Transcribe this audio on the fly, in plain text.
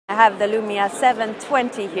I have the Lumia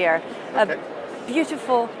 720 here, a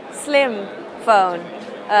beautiful slim phone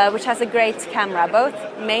which has a great camera, both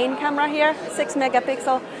main camera here, 6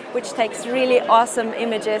 megapixel, which takes really awesome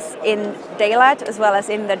images in daylight as well as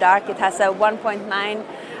in the dark. It has a 1.9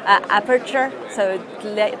 aperture, so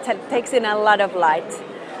it takes in a lot of light.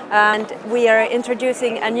 And we are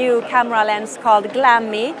introducing a new camera lens called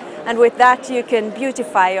Glam Me, and with that you can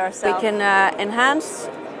beautify yourself. We can enhance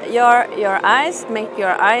your eyes, make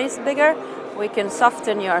your eyes bigger. We can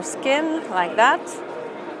soften your skin like that,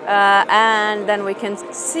 and then we can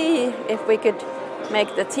see if we could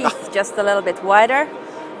make the teeth just a little bit wider.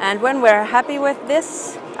 And when we're happy with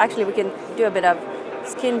this, actually we can do a bit of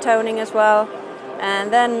skin toning as well.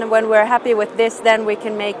 And then when we're happy with this, then we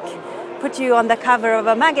can put you on the cover of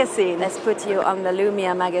a magazine. Let's put you on the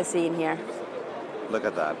Lumia magazine here. Look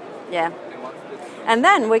at that. Yeah. And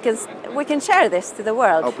then we can share this to the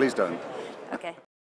world. Oh, please don't. Okay.